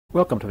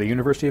Welcome to the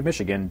University of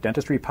Michigan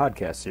Dentistry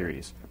Podcast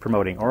Series,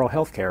 promoting oral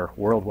health care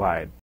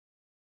worldwide.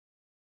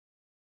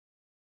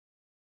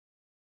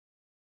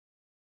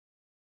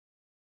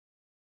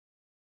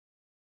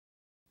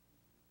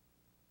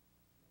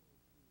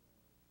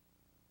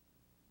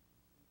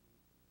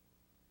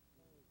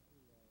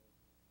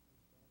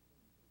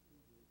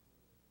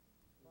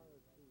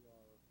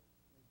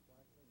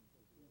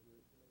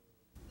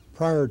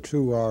 Prior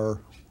to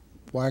our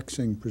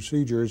waxing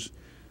procedures,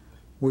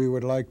 we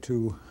would like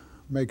to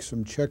make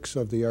some checks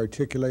of the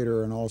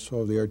articulator and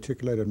also the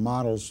articulated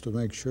models to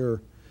make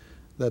sure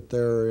that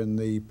they're in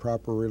the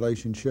proper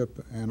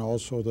relationship and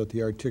also that the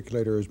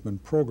articulator has been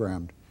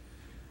programmed.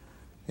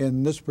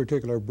 In this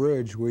particular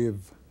bridge,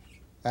 we've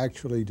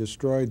actually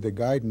destroyed the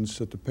guidance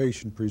that the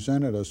patient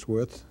presented us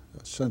with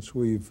since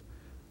we've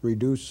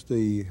reduced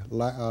the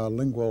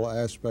lingual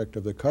aspect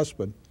of the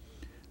cuspid.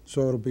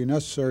 So it'll be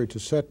necessary to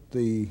set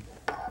the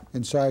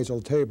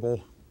incisal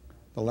table,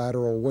 the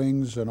lateral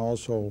wings, and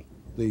also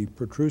the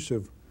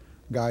protrusive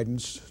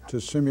guidance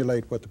to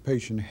simulate what the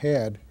patient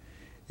had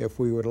if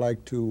we would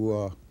like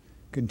to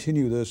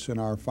continue this in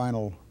our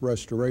final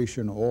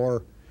restoration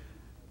or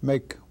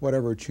make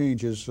whatever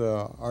changes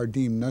are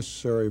deemed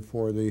necessary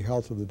for the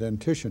health of the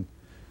dentition.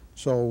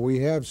 So we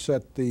have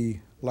set the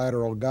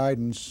lateral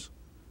guidance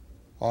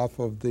off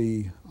of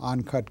the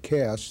on-cut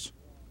casts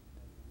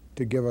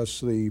to give us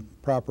the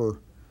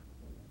proper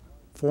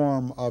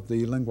form of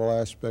the lingual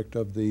aspect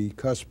of the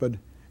cuspid,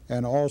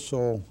 and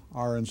also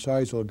our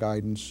incisal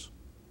guidance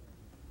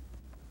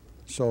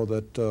so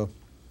that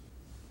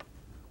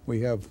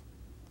we have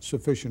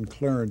sufficient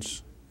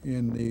clearance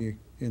in the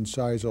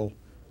incisal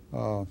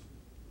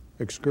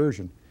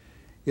excursion.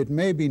 It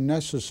may be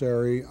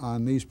necessary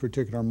on these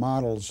particular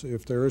models,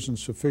 if there isn't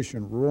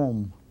sufficient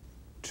room,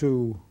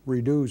 to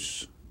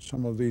reduce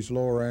some of these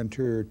lower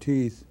anterior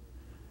teeth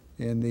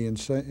in the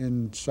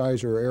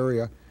incisor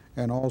area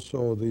and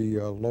also the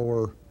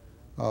lower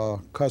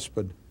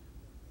cuspid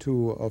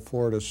to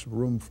afford us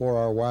room for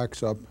our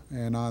wax up,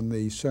 and on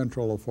the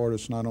central afford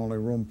us not only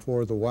room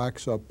for the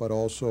wax up but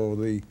also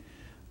the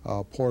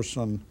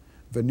porcelain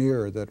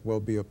veneer that will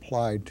be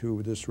applied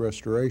to this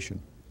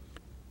restoration.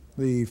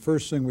 The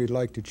first thing we'd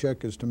like to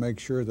check is to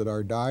make sure that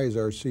our dies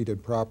are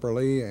seated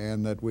properly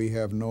and that we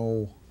have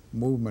no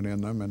movement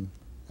in them, and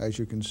as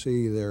you can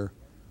see they're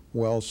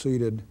well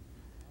seated.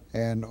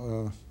 And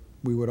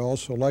we would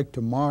also like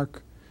to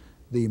mark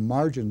the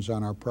margins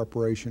on our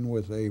preparation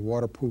with a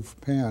waterproof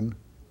pen,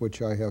 which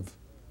I have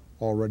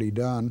already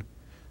done,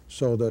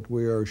 so that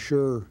we are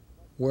sure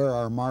where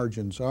our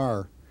margins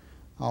are.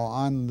 Now,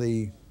 on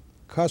the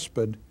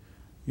cuspid,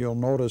 you'll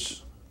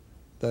notice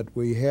that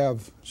we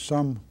have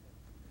some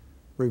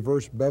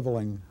reverse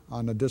beveling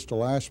on the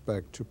distal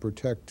aspect to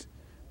protect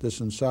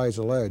this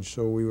incisal edge,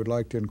 so we would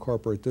like to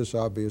incorporate this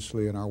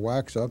obviously in our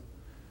wax up.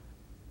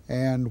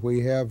 And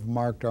we have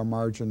marked our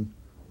margin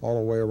all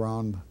the way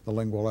around the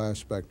lingual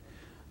aspect.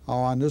 Now,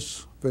 on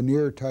this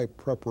veneer type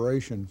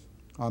preparation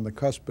on the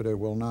cuspid, it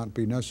will not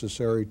be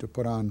necessary to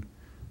put on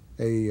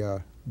a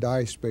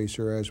die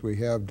spacer as we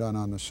have done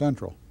on the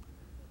central.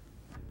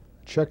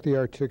 Check the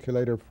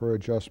articulator for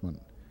adjustment.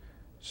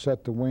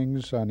 Set the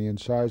wings on the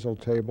incisal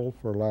table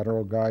for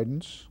lateral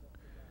guidance.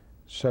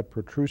 Set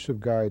protrusive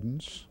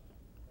guidance.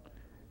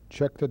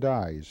 Check the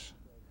dies.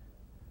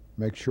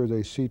 Make sure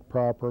they seat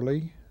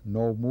properly,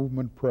 no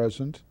movement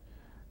present,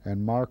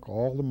 and mark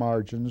all the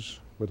margins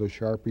with a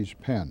Sharpie's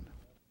pen.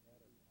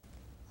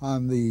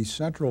 On the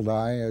central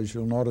die, as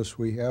you'll notice,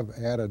 we have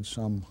added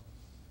some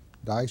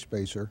die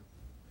spacer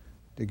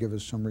to give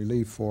us some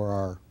relief for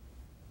our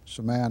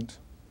cement,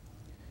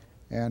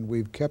 and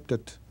we've kept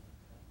it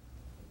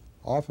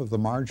off of the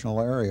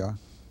marginal area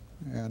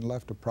and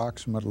left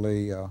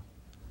approximately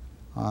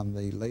on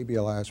the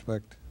labial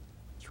aspect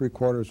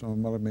 3/4 of a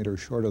millimeter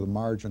short of the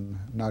margin,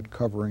 not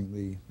covering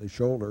the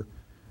shoulder,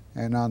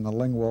 and on the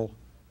lingual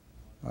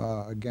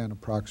again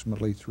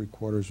approximately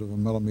 3/4 of a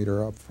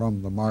millimeter up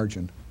from the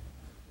margin.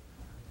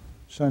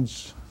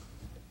 Since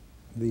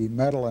the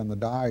metal and the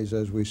dies,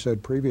 as we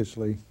said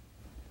previously,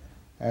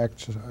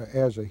 acts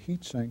as a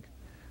heat sink,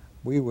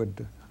 we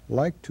would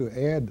like to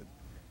add,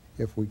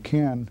 if we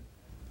can,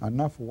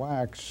 enough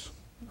wax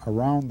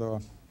around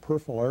the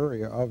peripheral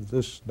area of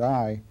this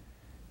die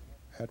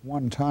at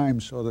one time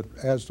so that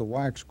as the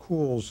wax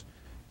cools,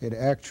 it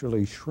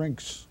actually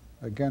shrinks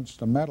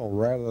against the metal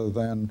rather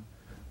than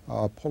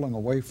pulling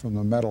away from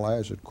the metal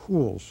as it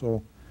cools.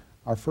 So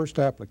our first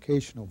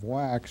application of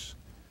wax,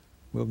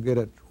 we'll get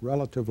it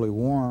relatively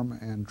warm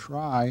and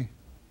try,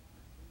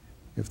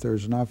 if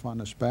there's enough on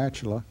the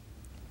spatula,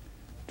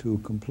 to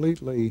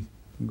completely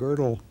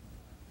girdle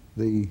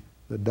the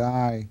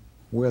die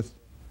with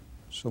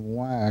some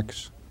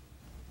wax.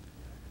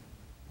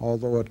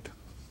 Although it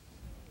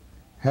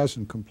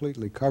hasn't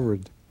completely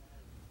covered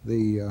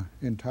the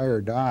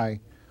entire die,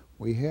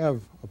 we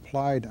have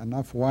applied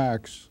enough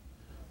wax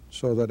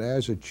so that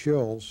as it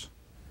chills,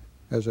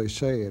 as I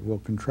say, it will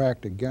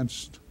contract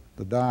against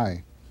the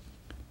die.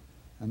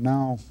 And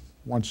now,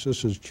 once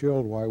this is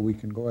chilled, why, we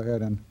can go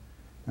ahead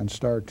and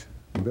start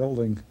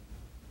building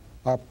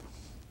up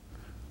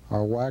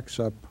our wax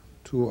up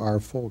to our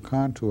full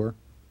contour.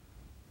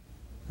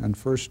 And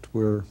first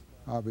we're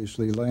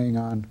obviously laying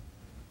on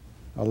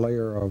a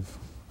layer of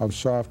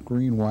soft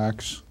green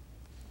wax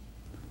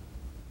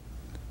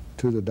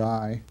to the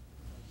die,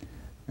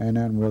 and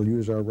then we'll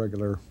use our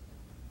regular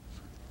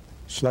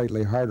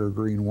slightly harder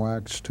green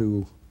wax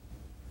to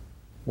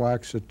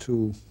wax it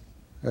to,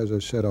 as I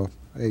said,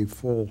 a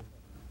full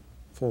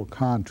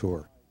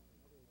contour.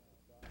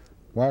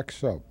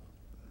 Wax up.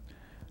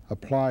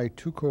 Apply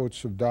 2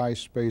 coats of dye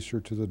spacer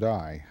to the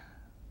die.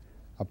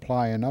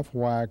 Apply enough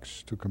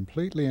wax to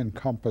completely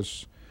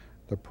encompass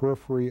the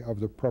periphery of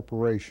the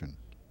preparation.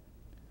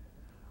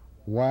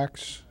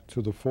 Wax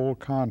to the full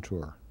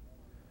contour.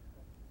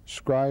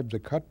 Scribe the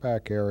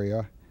cutback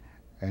area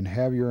and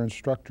have your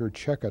instructor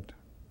check it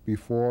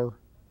before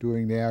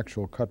doing the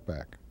actual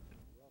cutback.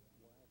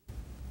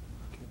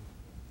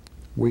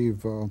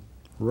 We've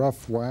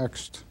rough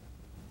waxed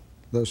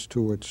this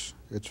to its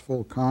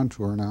full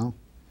contour now,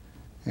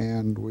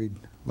 and we'd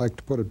like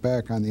to put it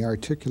back on the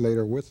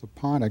articulator with the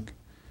ponic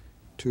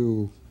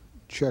to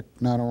check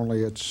not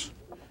only its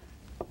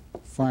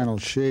final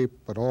shape,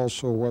 but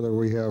also whether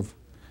we have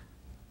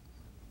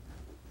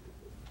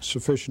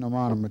sufficient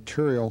amount of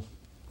material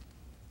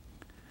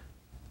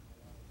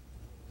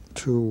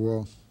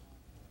to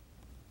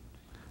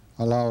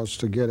allow us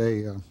to get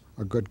a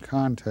good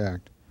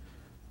contact.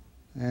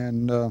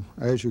 And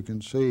as you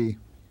can see,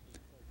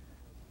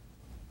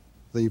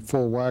 the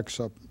full wax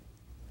up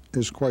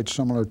is quite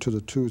similar to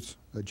the tooth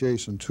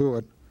adjacent to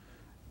it,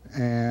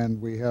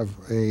 and we have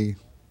a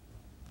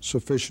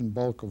sufficient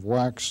bulk of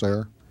wax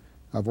there.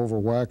 I've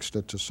overwaxed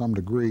it to some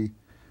degree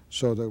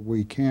so that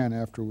we can,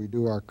 after we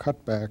do our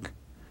cutback,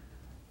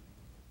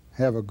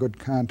 have a good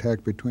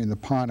contact between the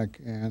ponic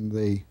and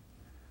the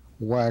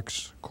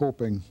wax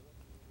coping.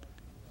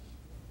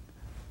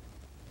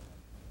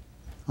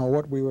 Now,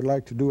 what we would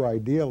like to do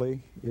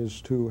ideally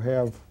is to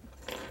have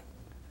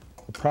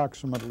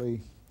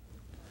approximately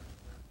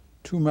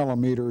 2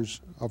 millimeters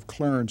of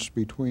clearance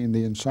between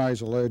the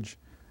incisal edge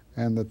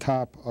and the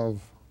top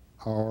of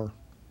our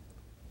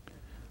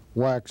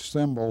wax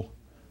thimble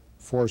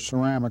for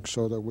ceramic,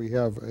 so that we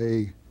have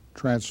a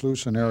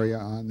translucent area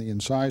on the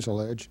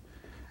incisal edge.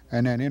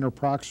 And then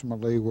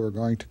interproximally, we're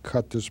going to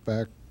cut this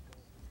back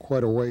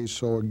quite a ways,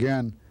 so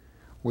again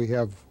we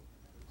have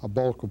a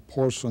bulk of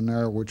porcelain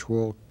there which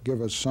will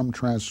give us some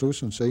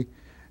translucency.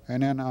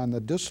 And then on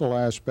the distal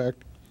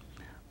aspect,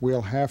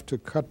 we'll have to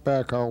cut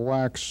back our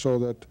wax so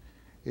that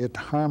it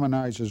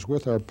harmonizes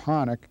with our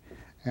ponic,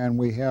 and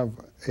we have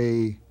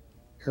a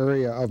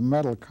area of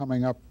metal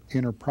coming up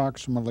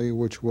interproximally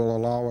which will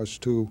allow us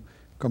to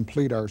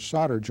complete our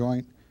solder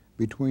joint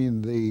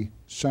between the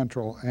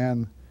central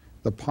and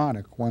the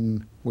ponic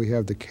when we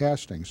have the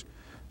castings.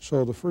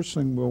 So the first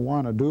thing we'll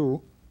want to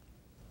do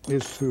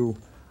is to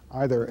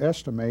either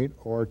estimate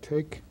or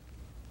take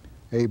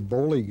a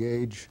Bowley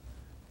gauge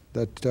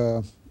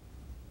that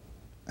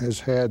has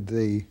had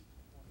the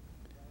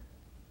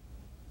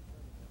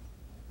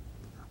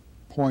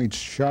points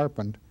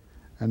sharpened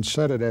and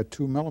set it at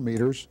 2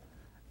 millimeters,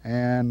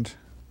 and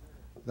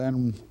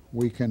then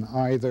we can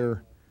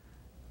either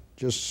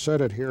just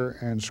set it here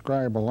and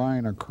scribe a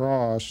line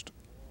across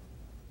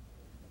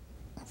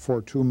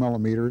for 2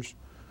 millimeters,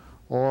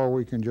 or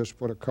we can just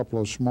put a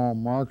couple of small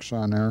marks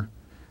on there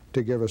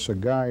to give us a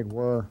guide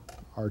where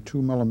our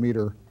 2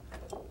 millimeter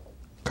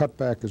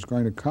cutback is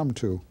going to come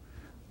to,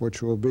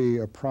 which will be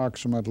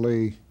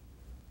approximately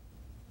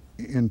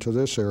into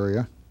this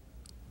area.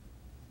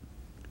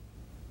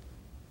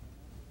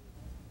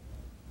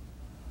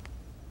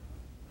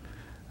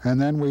 And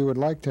then we would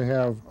like to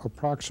have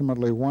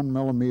approximately 1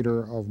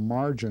 millimeter of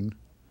margin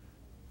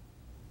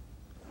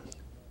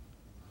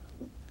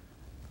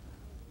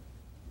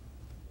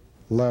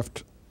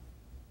left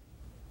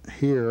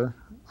here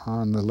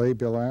on the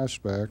labial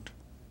aspect.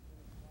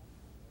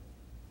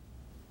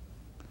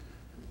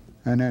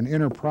 And then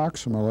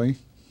interproximally,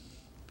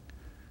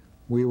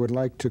 we would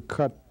like to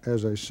cut,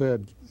 as I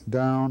said,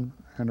 down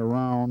and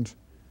around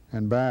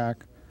and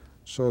back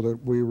so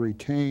that we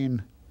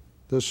retain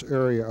this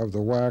area of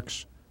the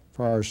wax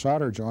for our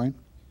solder joint.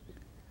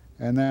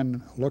 And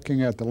then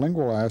looking at the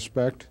lingual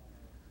aspect,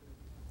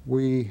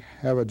 we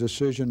have a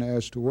decision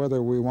as to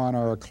whether we want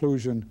our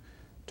occlusion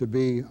to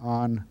be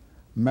on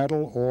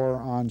metal or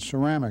on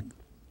ceramic.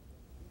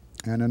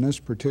 And in this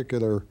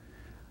particular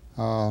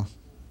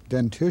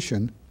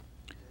dentition,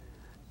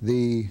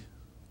 the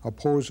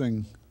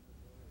opposing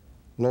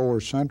lower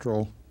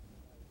central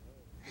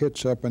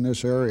hits up in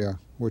this area,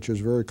 which is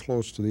very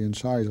close to the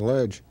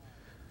incisal edge.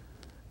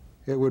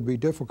 It would be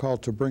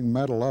difficult to bring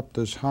metal up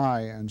this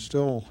high and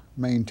still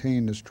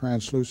maintain this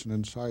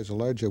translucent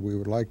incisal edge that we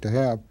would like to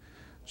have.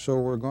 So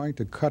we're going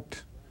to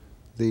cut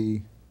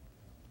the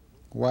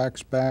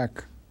wax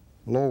back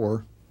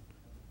lower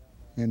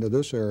into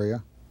this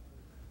area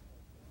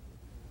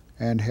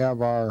and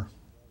have our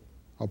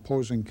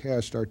opposing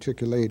cast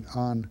articulate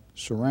on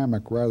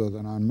ceramic rather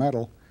than on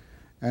metal.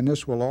 And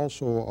this will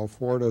also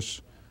afford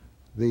us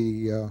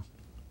the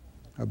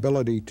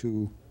ability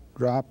to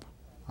drop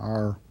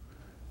our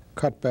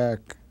cutback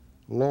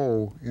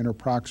low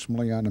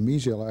interproximally on the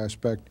mesial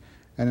aspect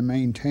and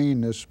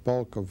maintain this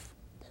bulk of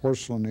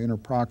porcelain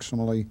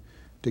interproximally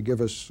to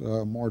give us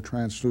more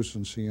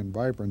translucency and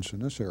vibrance in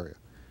this area.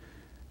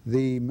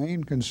 The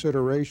main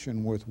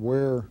consideration with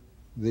where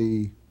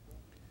the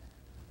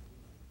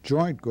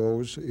joint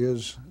goes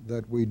is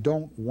that we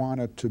don't want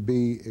it to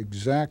be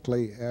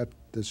exactly at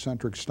the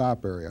centric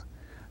stop area.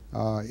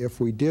 If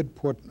we did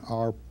put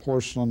our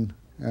porcelain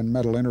and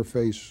metal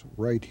interface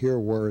right here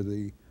where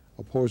the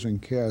opposing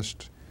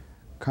cast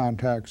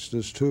contacts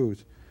this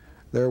tooth,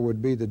 there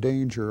would be the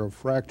danger of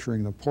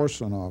fracturing the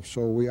porcelain off.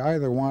 So we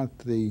either want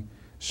the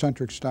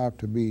centric stop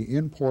to be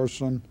in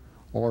porcelain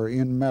or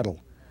in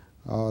metal.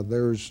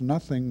 There's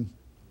nothing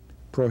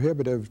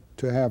prohibitive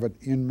to have it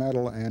in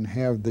metal and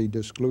have the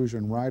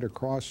disclusion right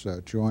across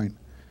that joint.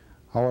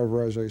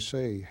 However, as I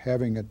say,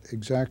 having it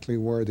exactly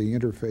where the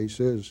interface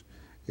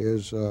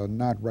is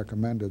not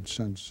recommended,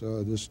 since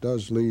this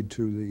does lead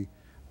to the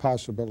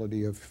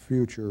possibility of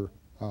future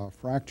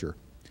fracture.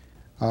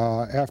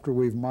 After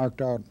we've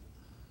marked out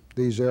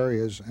these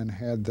areas and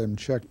had them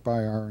checked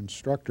by our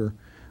instructor,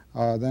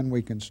 then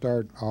we can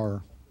start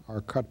our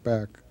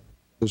cutback,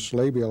 this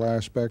labial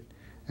aspect,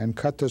 and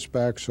cut this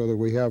back so that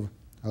we have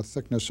a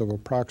thickness of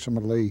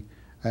approximately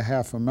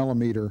 1/2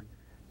 millimeter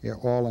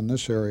all in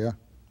this area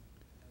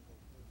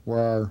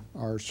where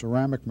our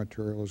ceramic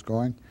material is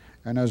going.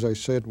 And as I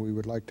said, we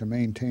would like to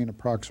maintain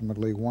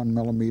approximately 1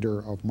 millimeter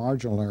of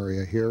marginal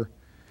area here,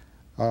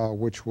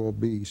 which will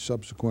be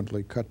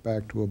subsequently cut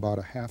back to about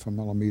 1/2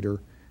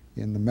 millimeter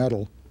in the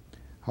metal.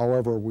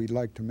 However, we'd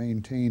like to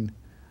maintain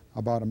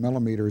about 1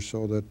 millimeter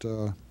so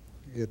that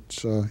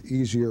it's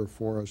easier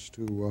for us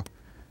to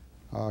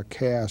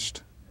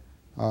cast.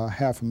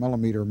 1/2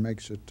 millimeter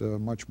makes it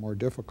much more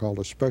difficult,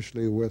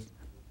 especially with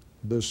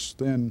this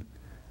thin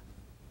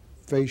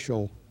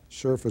facial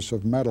surface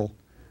of metal.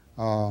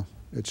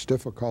 It's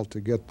difficult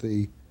to get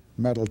the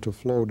metal to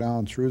flow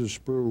down through the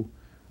sprue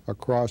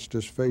across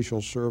this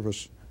facial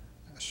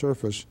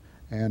surface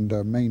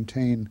and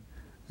maintain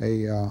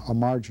a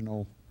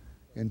marginal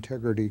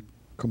integrity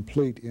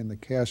complete in the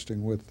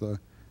casting with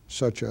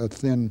such a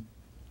thin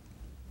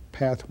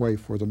pathway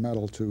for the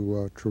metal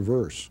to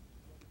traverse.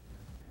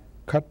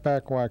 Cut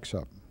back wax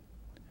up.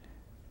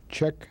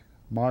 Check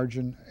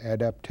margin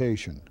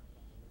adaptation.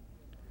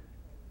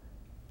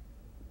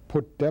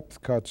 Put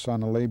depth cuts on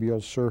the labial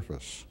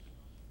surface.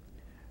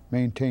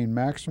 Maintain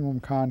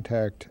maximum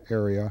contact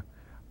area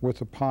with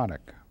the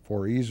ponic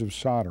for ease of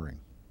soldering.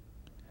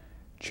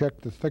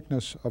 Check the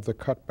thickness of the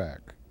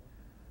cutback.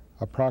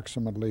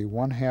 Approximately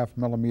 1/2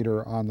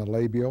 millimeter on the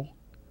labial,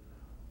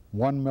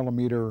 1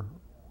 millimeter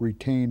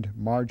retained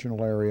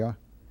marginal area,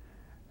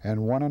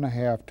 and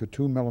 1.5 to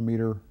 2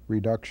 millimeter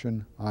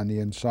reduction on the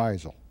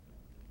incisal.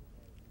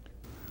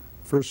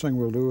 First thing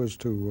we'll do is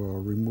to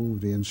remove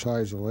the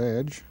incisal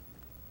edge.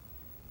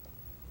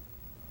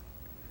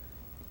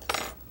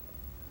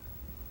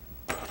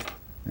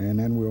 And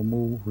then we'll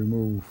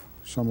remove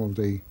some of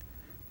the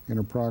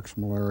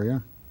interproximal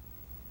area.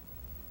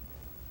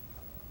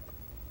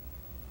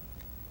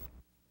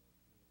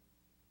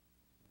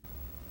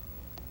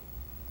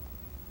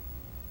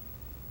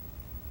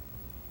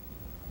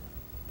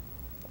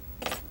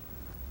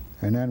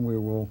 And then we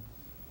will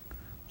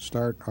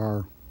start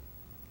our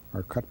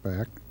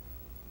cutback,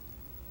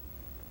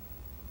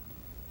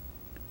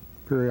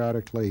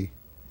 periodically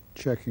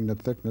checking the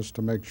thickness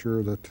to make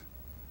sure that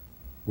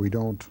we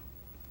don't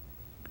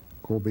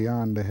go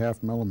beyond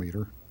 1/2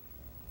 millimeter.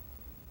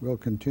 We'll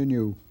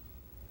continue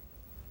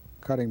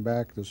cutting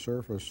back the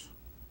surface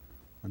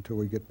until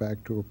we get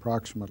back to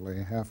approximately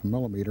 1/2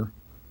 millimeter.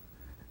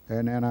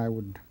 And then I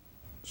would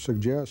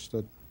suggest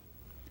that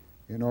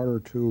in order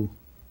to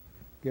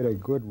get a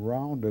good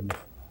rounded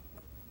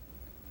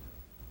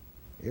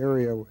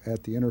area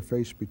at the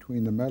interface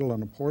between the metal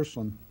and the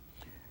porcelain,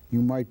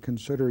 you might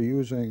consider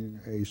using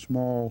a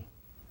small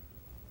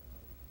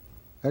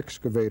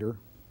excavator,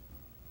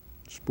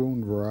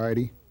 spoon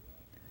variety,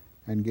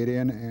 and get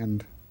in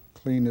and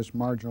clean this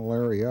marginal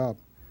area up,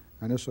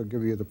 and this will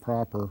give you the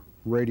proper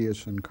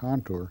radius and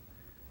contour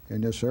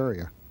in this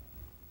area.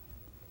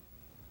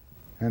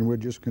 And we'll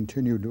just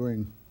continue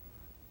doing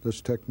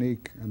this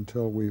technique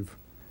until we've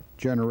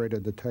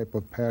generated the type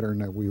of pattern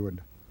that we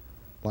would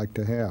like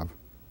to have.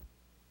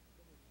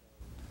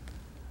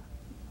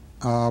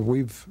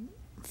 We've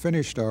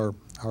finished our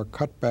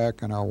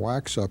cutback and our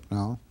wax up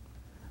now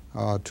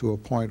to a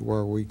point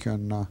where we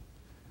can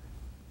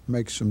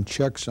make some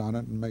checks on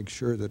it and make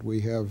sure that we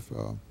have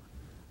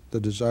the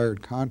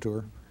desired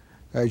contour.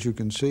 As you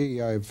can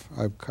see, I've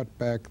cut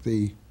back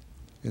the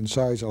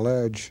incisal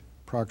edge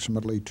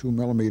approximately 2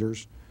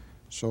 millimeters,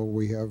 so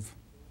we have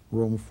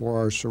room for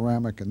our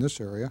ceramic in this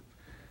area.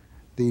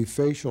 The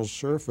facial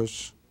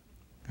surface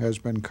has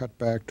been cut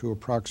back to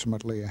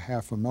approximately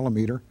 1/2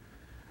 millimeter.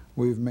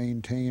 We've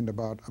maintained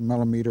about 1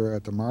 millimeter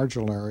at the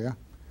marginal area.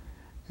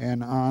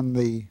 And on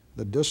the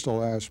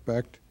distal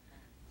aspect,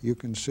 you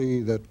can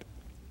see that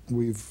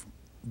we've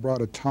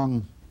brought a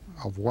tongue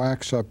of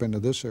wax up into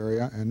this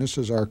area, and this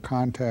is our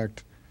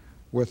contact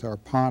with our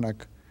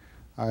ponic.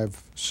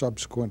 I've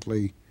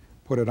subsequently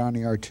put it on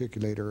the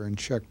articulator and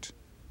checked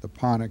the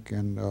ponic,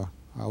 and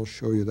I'll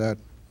show you that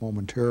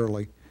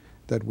momentarily,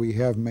 that we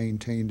have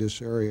maintained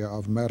this area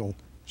of metal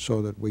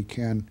so that we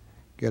can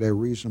get a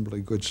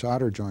reasonably good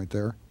solder joint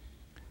there.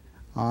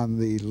 On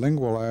the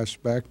lingual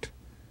aspect,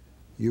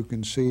 you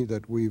can see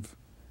that we've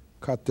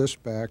cut this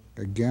back.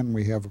 Again,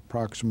 we have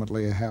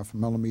approximately a 1/2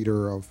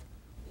 millimeter of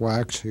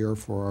wax here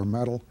for our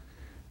metal.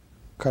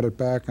 Cut it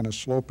back in a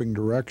sloping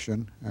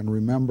direction, and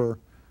remember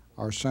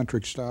our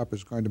centric stop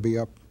is going to be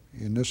up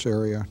in this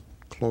area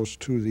close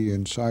to the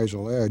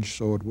incisal edge,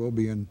 so it will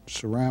be in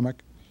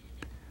ceramic.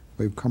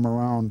 We've come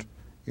around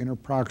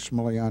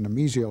interproximally on the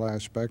mesial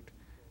aspect,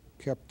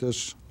 kept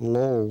this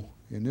low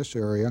in this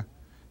area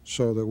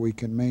so that we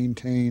can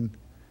maintain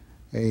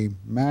a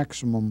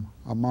maximum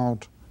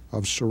amount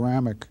of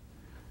ceramic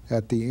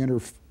at the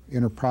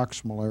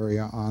interproximal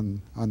area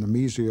on the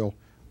mesial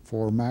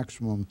for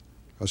maximum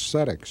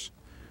aesthetics.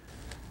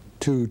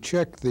 To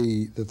check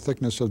the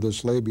thickness of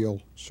this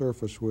labial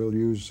surface, we'll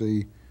use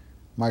the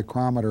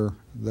micrometer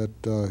that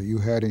you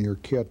had in your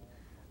kit.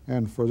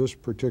 And for this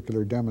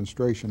particular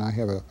demonstration, I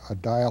have a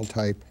dial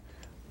type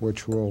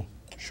which will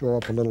show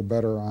up a little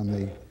better on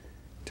the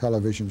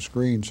television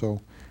screen.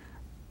 So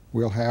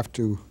we'll have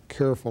to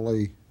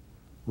carefully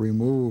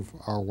remove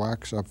our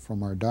wax up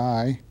from our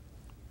die.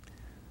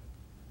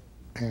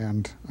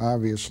 And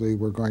obviously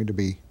we're going to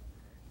be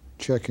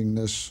checking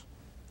this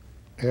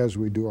as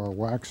we do our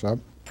wax up.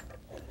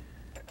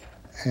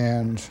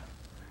 And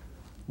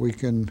we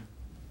can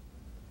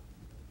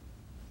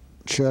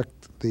check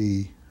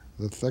the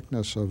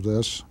thickness of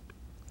this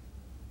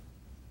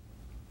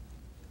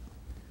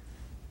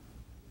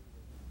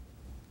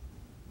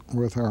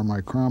with our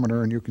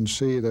micrometer, and you can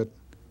see that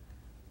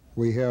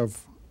we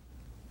have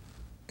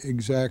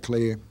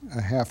exactly a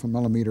 1/2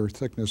 millimeter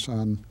thickness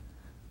on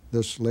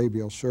this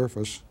labial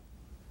surface,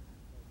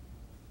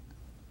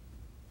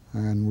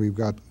 and we've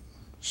got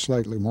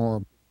slightly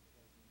more.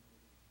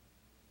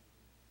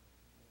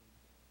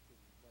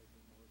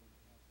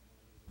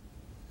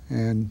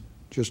 And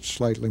just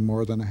slightly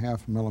more than a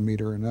 1/2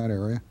 millimeter in that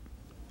area.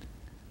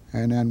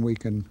 And then we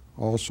can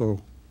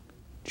also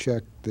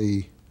check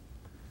the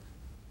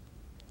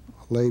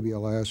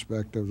labial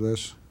aspect of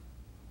this,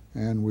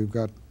 and we've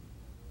got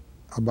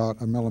about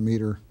 1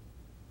 millimeter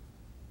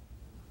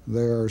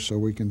there, so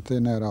we can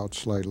thin that out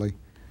slightly.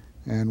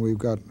 And we've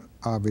got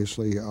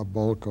obviously a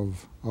bulk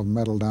of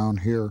metal down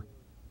here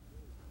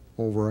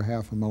over a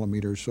 1/2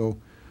 millimeter. So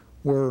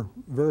we're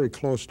very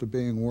close to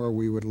being where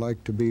we would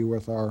like to be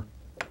with our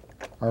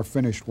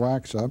finished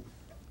wax up.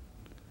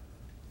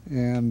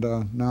 And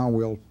now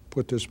we'll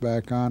put this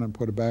back on and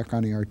put it back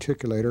on the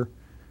articulator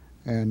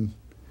and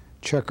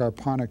check our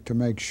ponic to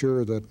make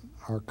sure that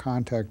our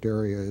contact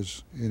area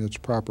is in its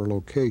proper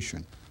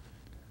location.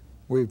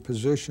 We've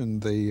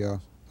positioned the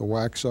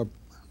wax up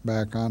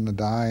back on the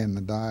die and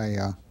the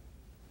die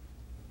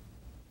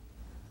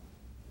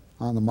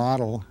on the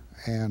model,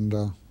 and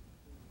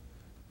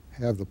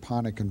have the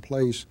ponic in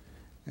place.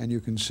 And you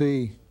can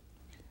see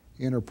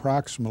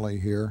interproximally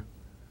here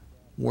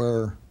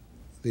where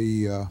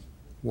the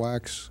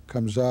wax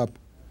comes up,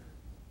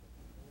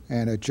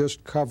 and it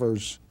just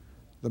covers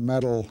the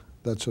metal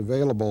that's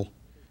available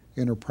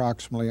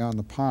interproximally on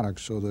the ponic,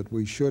 so that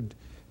we should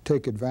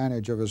take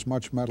advantage of as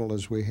much metal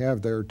as we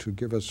have there to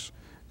give us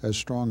as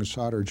strong a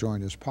solder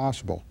joint as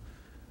possible.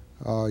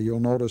 You'll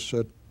notice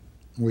that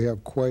we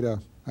have quite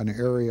an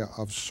area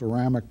of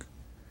ceramic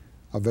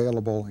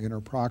available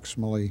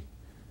interproximally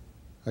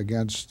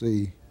against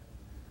the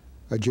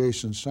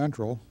adjacent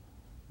central,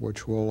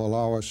 which will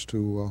allow us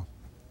to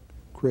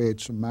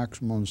create some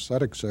maximum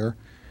aesthetics there.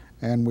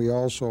 And we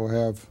also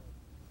have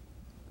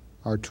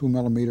our 2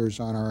 millimeters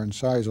on our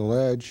incisal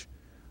edge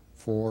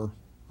for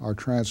our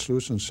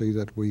translucency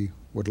that we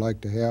would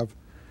like to have.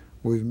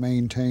 We've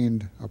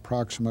maintained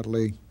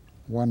approximately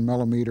 1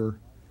 millimeter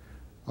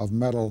of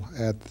metal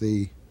at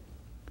the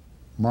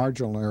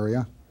marginal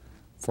area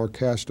for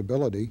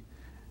castability.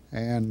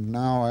 And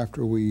now,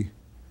 after we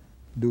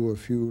do a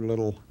few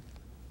little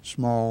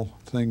small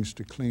things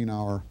to clean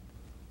our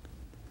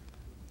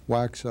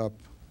wax up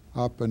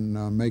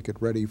and make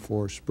it ready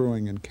for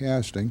spruing and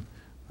casting,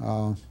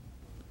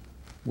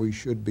 we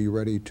should be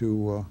ready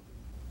to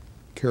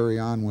carry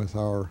on with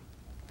our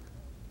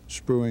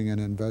spruing and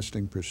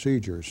investing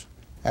procedures.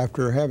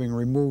 After having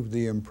removed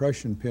the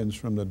impression pins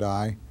from the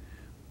die,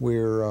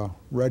 we're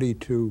ready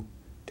to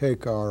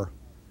take our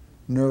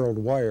knurled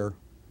wire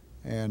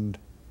and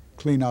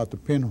clean out the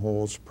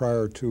pinholes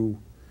prior to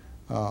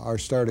our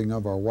starting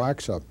of our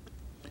wax up.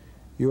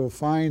 You'll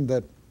find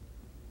that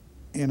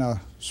in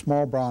a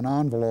small brown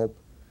envelope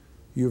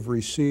you've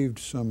received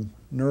some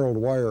knurled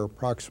wire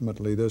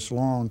approximately this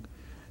long,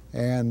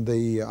 and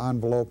the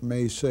envelope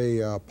may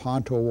say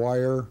Ponto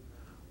wire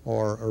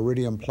or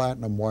iridium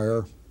platinum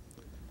wire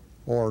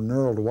or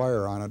knurled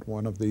wire on it,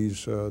 one of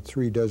these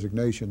three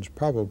designations,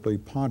 probably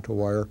Ponto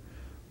wire,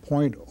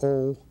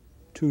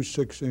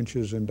 0.026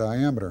 inches in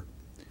diameter.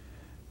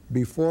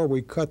 Before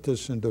we cut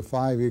this into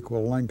 5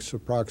 equal lengths,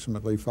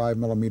 approximately 5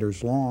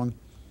 millimeters long,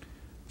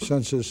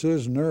 since this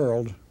is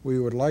knurled, we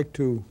would like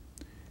to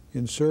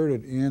insert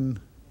it in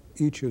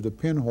each of the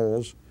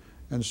pinholes,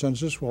 and since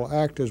this will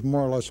act as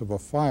more or less of a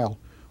file,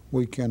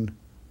 we can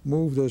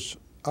move this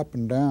up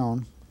and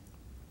down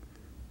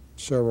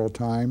several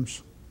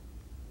times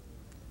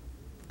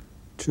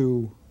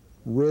to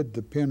rid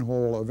the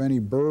pinhole of any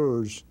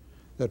burrs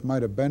that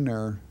might have been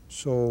there,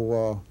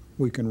 so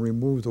we can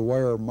remove the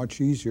wire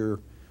much easier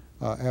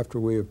after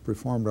we have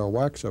performed our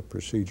wax-up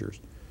procedures.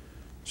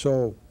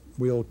 So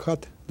we'll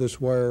cut this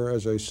wire,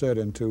 as I said,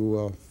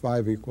 into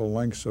 5 equal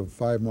lengths of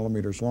 5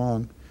 millimeters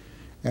long,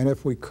 and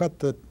if we cut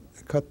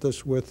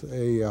this with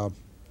a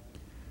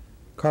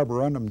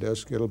carborundum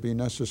disc, it'll be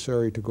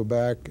necessary to go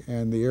back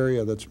and the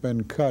area that's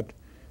been cut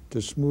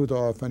to smooth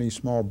off any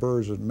small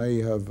burrs that may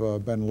have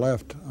been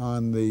left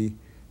on the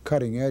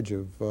cutting edge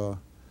of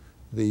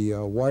the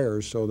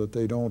wires so that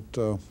they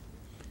don't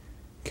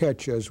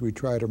catch as we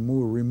try to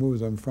remove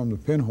them from the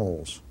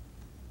pinholes.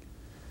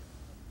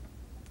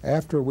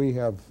 After we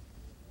have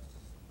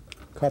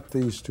cut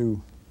these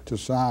to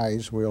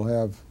size, we'll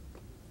have,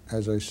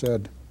 as I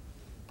said,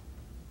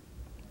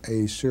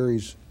 a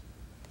series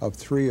of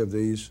 3 of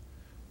these,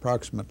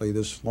 approximately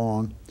this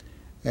long,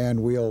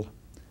 and we'll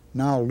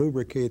now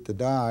lubricate the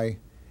die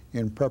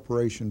in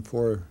preparation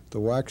for the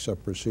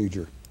wax-up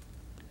procedure.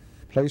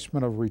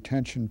 Placement of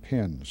retention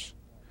pins.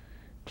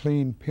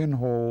 Clean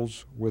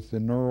pinholes with the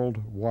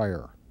knurled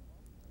wire.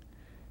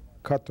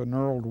 Cut the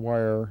knurled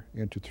wire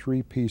into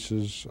 3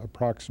 pieces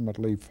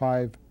approximately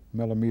 5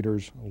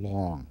 millimeters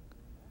long.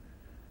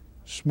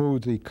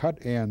 Smooth the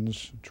cut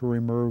ends to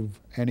remove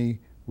any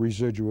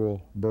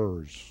residual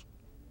burrs.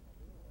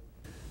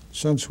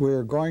 Since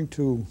we're going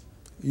to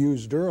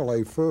use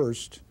Duralay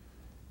first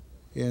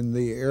in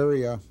the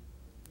area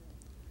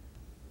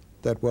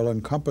that will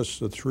encompass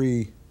the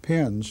 3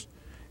 pins,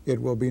 it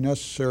will be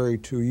necessary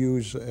to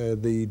use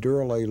the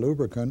Duralay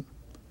lubricant,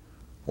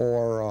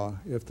 or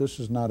if this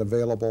is not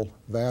available,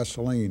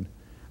 Vaseline.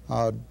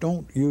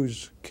 Don't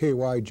use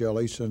KY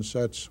jelly since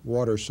that's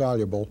water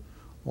soluble,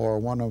 or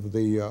one of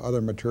the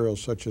other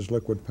materials such as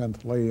liquid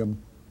penthylium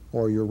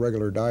or your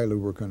regular dye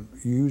lubricant.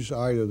 Use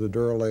either the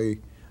Duralay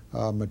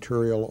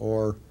material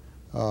or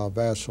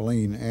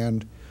Vaseline,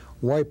 and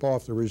wipe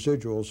off the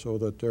residuals so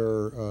that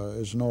there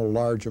is no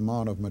large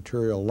amount of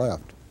material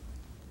left.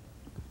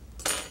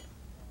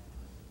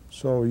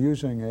 So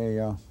using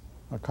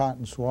a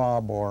cotton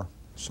swab or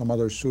some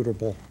other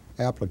suitable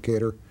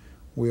applicator,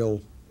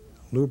 we'll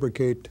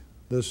lubricate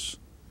this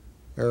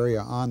area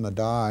on the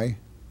die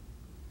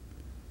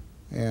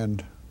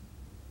and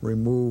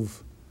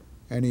remove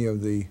any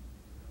of the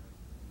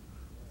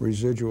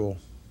residual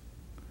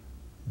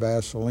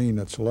Vaseline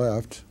that's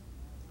left.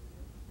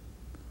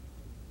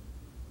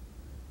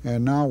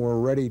 And now we're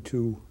ready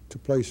to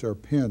place our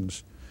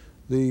pins.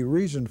 The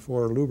reason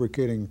for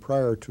lubricating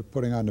prior to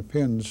putting on the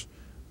pins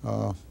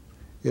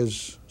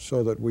is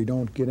so that we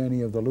don't get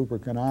any of the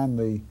lubricant on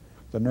the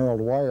knurled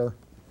wire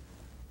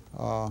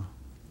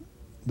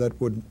that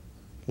would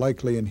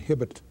likely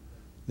inhibit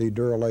the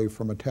Duralay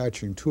from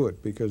attaching to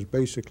it, because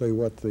basically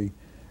what the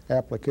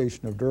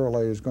application of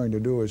Duralay is going to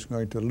do is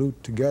going to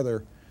lute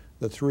together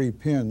the 3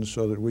 pins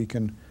so that we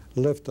can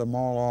lift them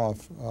all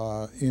off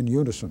in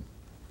unison.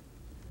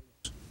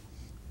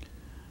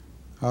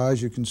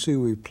 As you can see,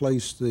 we've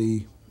placed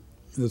the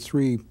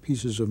 3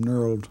 pieces of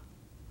knurled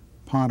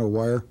Ponto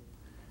wire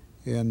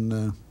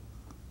in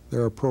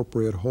their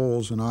appropriate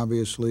holes, and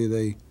obviously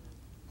they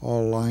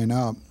all line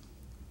up.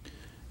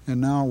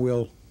 And now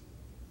we'll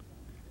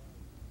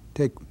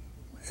take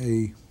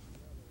a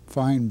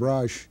fine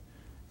brush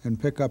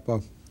and pick up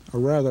a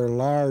rather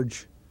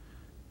large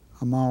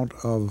amount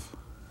of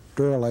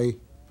Duralay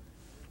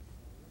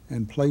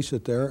and place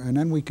it there, and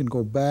then we can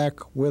go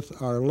back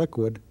with our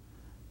liquid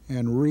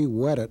and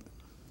re-wet it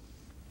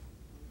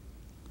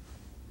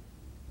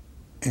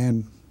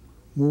and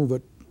move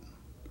it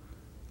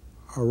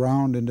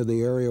around into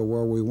the area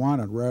where we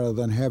want it, rather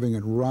than having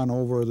it run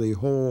over the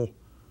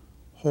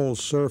whole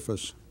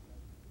surface.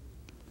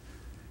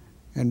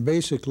 And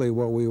basically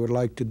what we would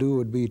like to do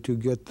would be to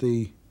get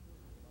the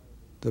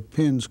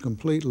pins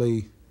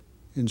completely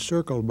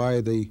encircled by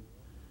the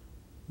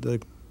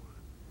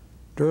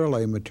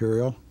Duralay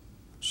material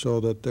so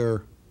that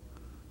they're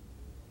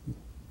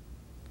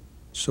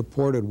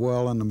supported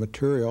well in the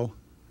material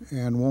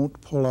and won't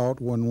pull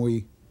out when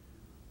we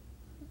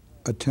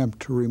attempt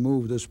to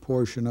remove this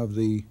portion of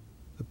the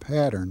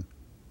pattern.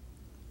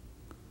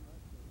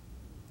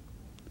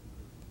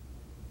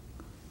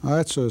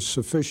 That's a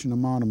sufficient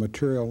amount of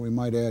material. We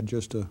might add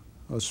just a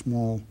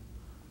small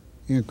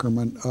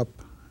increment up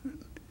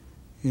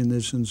in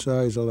this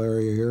incisal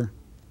area here.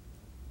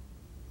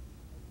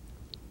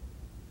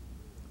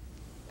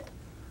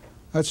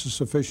 That's a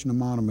sufficient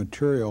amount of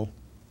material.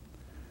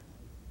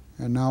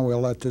 And now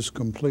we'll let this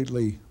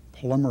completely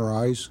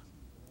polymerize,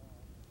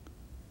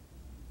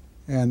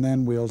 and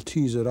then we'll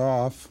tease it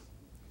off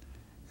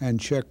and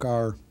check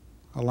our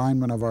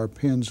alignment of our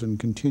pins and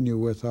continue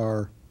with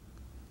our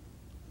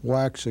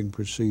waxing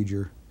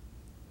procedure.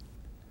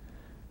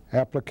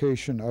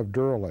 Application of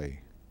Duralay.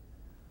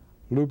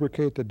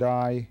 Lubricate the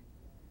die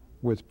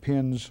with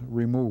pins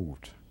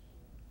removed.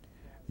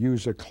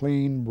 Use a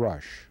clean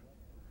brush.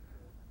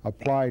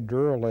 Apply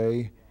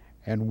Duralay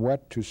and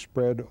wet to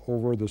spread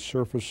over the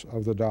surface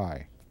of the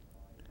die.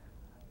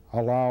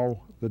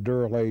 Allow the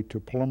Duralay to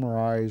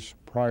polymerize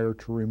prior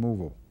to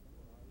removal.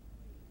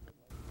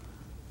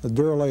 The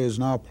Duralay is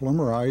now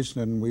polymerized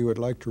and we would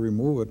like to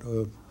remove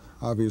it,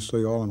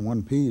 obviously all in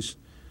one piece.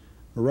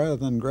 Rather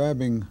than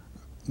grabbing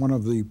one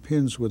of the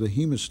pins with a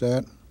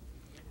hemostat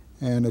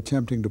and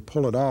attempting to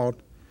pull it out,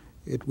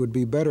 it would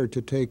be better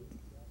to take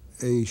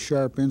a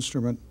sharp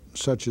instrument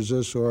such as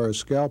this or a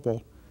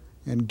scalpel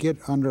and get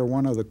under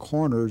one of the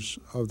corners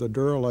of the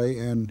Duralay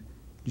and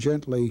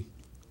gently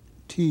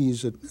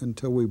tease it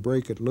until we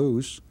break it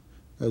loose,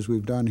 as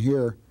we've done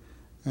here,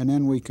 and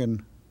then we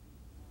can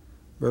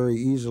very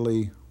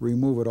easily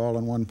remove it all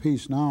in one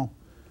piece. Now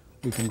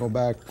we can go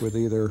back with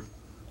either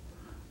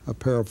a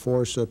pair of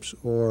forceps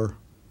or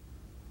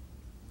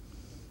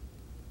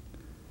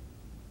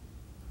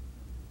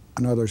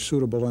another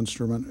suitable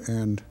instrument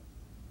and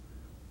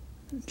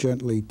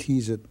gently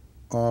tease it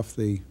off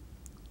the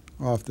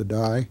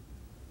die.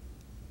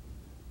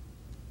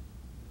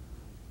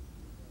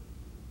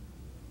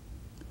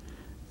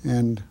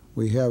 And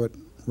we have it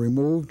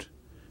removed,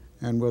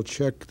 and we'll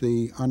check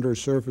the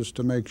undersurface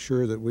to make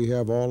sure that we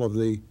have all of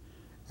the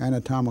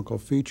anatomical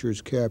features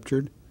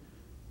captured.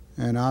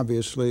 And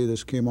obviously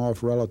this came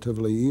off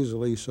relatively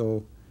easily,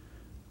 so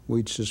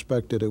we'd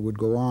suspect that it would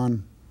go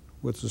on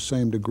with the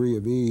same degree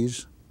of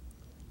ease.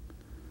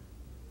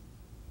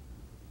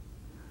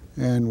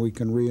 And we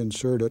can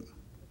reinsert it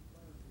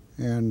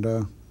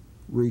and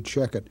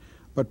recheck it.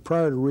 But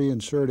prior to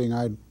reinserting,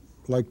 I'd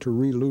like to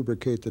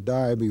re-lubricate the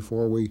die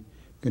before we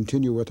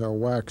continue with our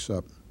wax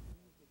up.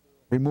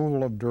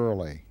 Removal of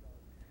Duralay.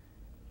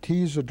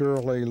 Tease the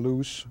Duralay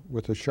loose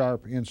with a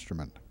sharp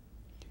instrument.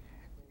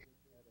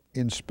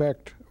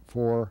 Inspect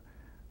for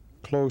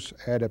close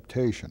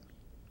adaptation.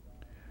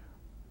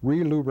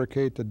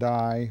 Re-lubricate the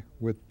die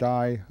with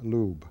die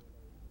lube.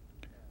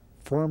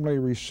 Firmly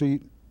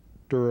reseat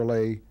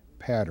Duralay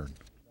pattern.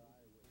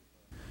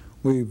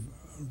 We've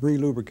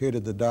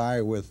re-lubricated the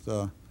die with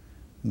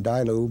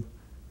die lube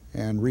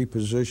and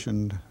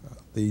repositioned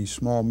the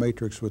small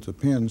matrix with the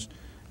pins,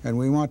 and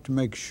we want to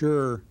make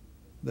sure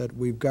that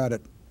we've got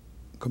it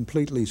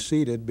completely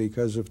seated,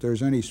 because if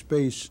there's any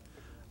space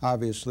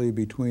obviously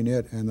between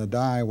it and the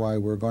die, why,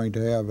 we're going to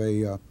have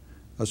a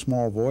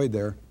small void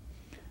there.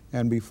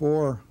 And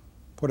before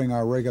putting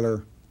our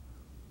regular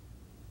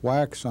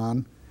wax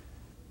on,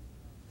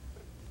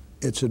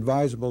 it's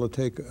advisable to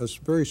take a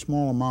very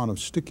small amount of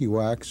sticky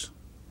wax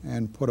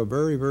and put a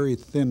very, very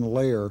thin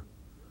layer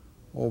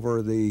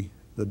over the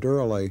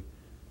Duralay.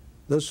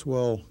 This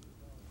will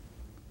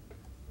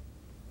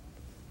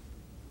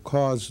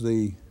cause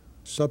the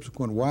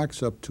subsequent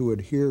wax up to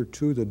adhere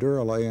to the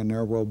Duralay, and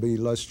there will be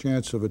less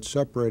chance of it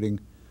separating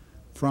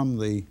from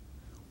the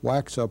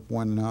wax up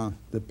when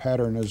the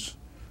pattern is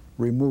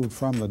removed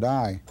from the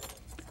die.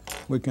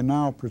 We can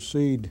now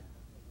proceed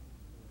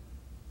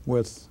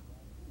with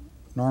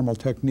normal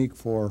technique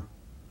for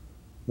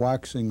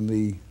waxing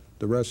the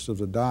rest of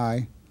the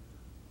die.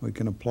 We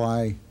can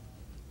apply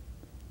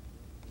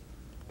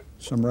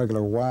some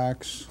regular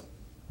wax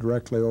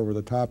directly over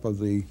the top of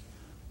the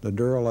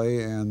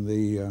Duralay and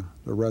the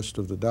rest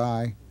of the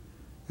die,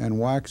 and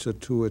wax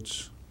it to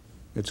its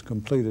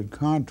completed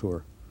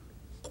contour.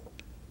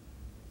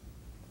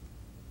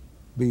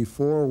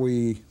 Before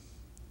we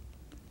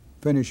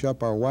finish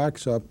up our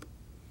wax up,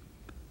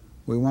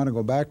 we want to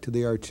go back to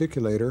the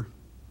articulator,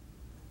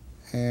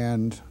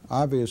 and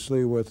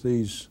obviously with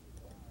these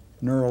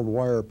knurled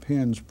wire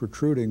pins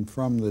protruding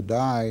from the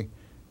die,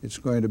 it's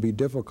going to be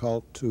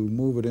difficult to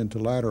move it into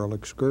lateral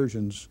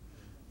excursions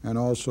and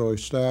also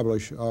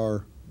establish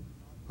our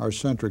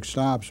centric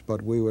stops,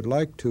 but we would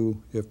like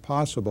to, if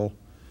possible,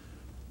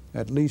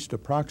 at least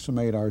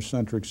approximate our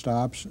centric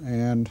stops.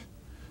 And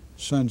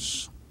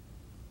since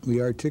the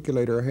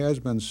articulator has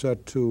been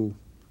set to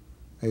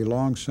a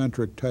long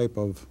centric type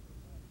of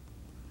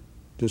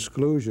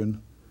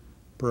disclusion,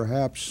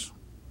 perhaps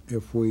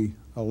if we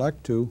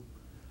elect to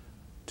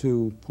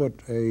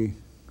put a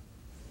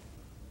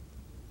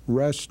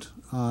rest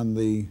on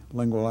the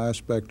lingual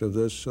aspect of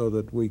this so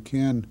that we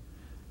can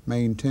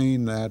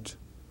maintain that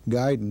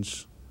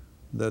guidance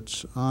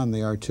that's on the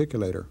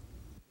articulator.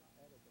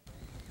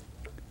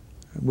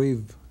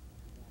 We've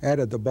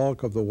added the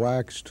bulk of the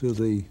wax to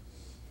the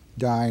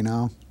die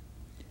now,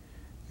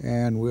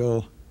 and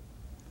we'll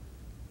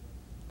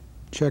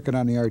check it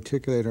on the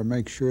articulator,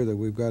 make sure that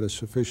we've got a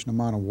sufficient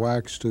amount of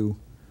wax to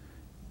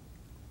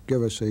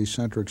give us a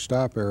centric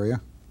stop area.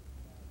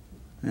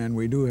 And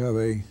we do have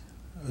a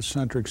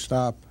centric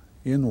stop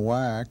in the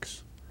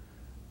wax,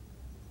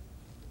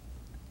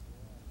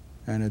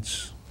 and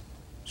it's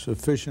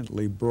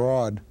sufficiently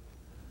broad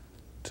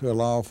to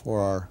allow for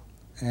our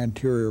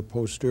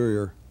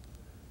anterior-posterior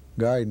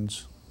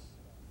guidance.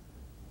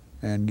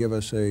 and give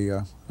us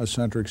a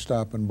centric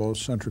stop in both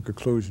centric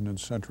occlusion and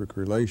centric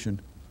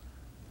relation.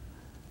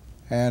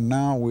 And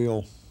now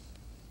we'll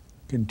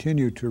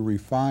continue to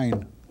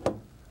refine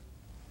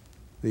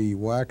the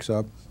wax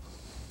up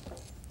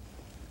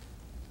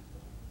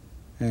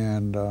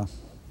and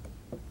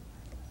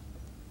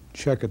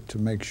check it to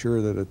make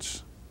sure that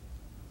it's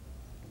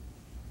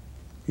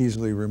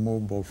easily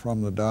removable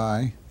from the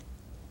die.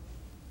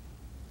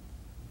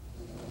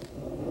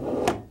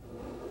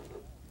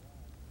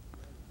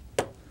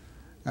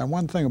 And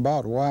one thing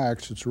about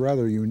wax, it's a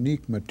rather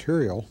unique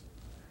material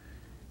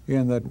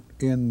in that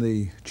in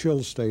the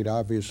chill state,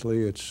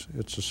 obviously, it's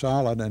a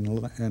solid,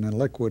 and in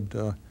liquid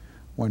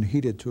when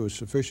heated to a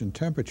sufficient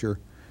temperature.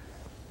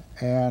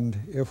 And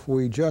if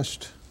we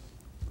just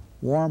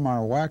warm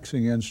our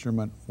waxing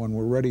instrument when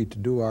we're ready to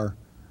do our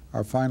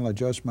final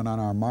adjustment on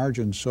our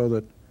margins so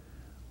that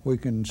we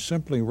can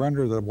simply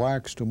render the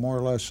wax to more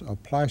or less a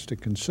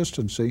plastic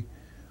consistency,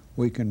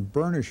 we can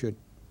burnish it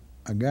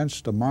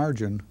against the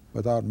margin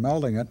without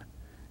melting it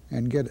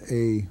and get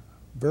a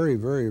very,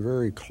 very,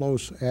 very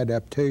close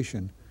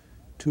adaptation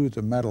to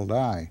the metal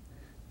die.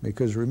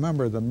 Because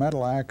remember, the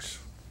metal acts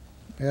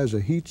as a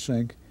heat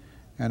sink,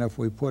 and if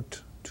we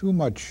put too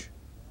much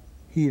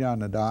heat on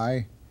the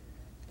die,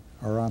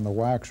 or on the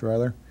wax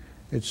rather,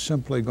 it's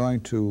simply going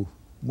to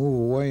move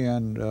away,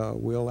 and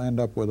we'll end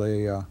up with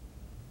a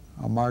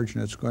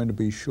margin that's going to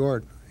be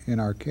short in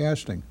our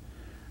casting.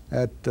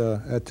 At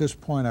this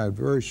point, I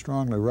very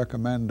strongly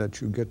recommend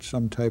that you get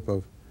some type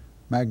of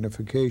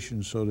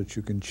magnification so that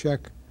you can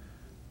check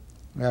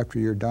after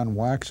you're done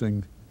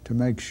waxing to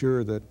make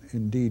sure that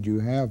indeed you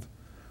have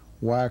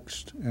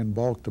waxed and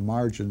bulked the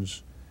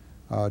margins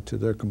to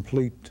their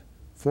complete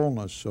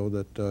fullness, so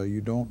that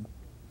you don't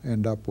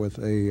end up with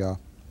a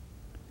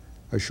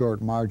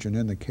short margin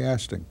in the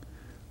casting.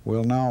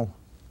 We'll now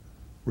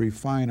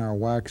refine our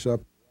wax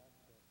up.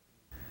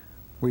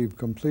 We've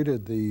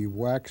completed the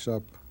wax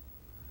up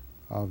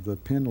of the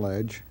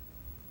Pinledge,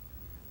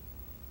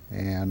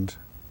 and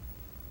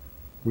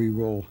we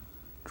will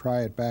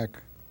try it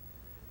back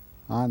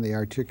on the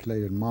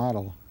articulated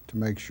model to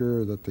make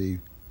sure that the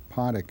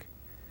ponic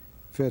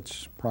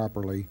fits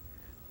properly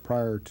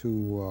prior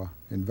to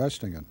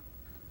investing it.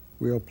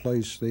 We'll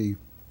place the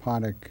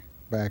ponic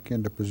back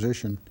into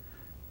position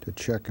to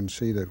check and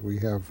see that we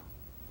have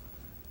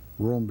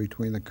room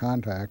between the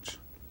contacts,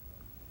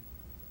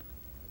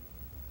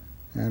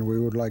 and we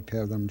would like to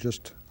have them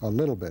just a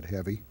little bit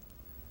heavy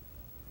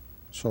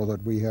so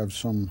that we have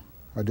some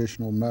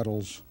additional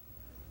metals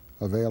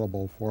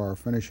available for our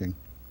finishing.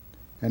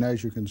 And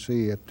as you can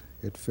see, it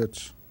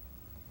fits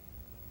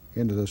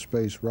into the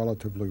space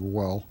relatively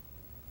well.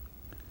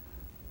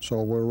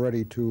 So we're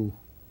ready to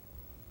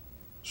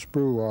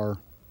sprue our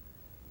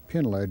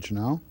Pinledge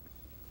now.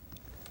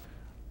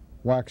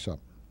 Wax up.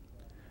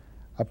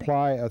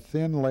 Apply a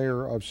thin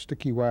layer of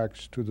sticky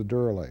wax to the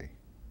duralay.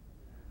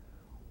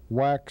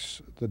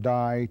 Wax the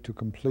die to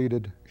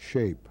completed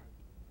shape.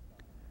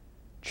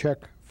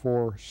 Check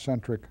for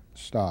centric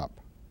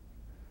stop.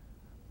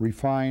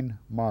 Refine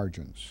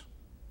margins.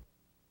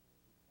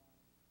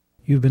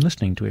 You've been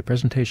listening to a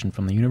presentation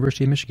from the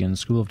University of Michigan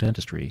School of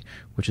Dentistry,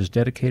 which is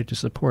dedicated to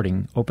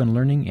supporting open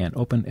learning and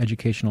open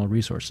educational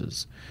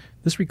resources.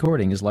 This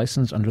recording is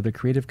licensed under the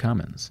Creative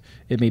Commons.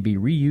 It may be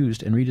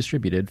reused and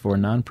redistributed for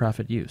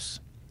nonprofit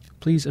use.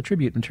 Please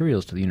attribute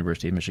materials to the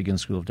University of Michigan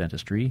School of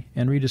Dentistry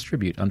and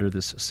redistribute under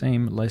this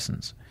same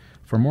license.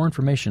 For more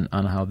information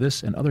on how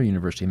this and other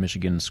University of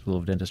Michigan School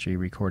of Dentistry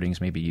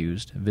recordings may be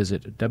used,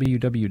 visit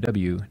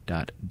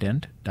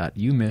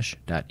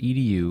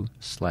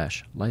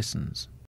www.dent.umich.edu/license.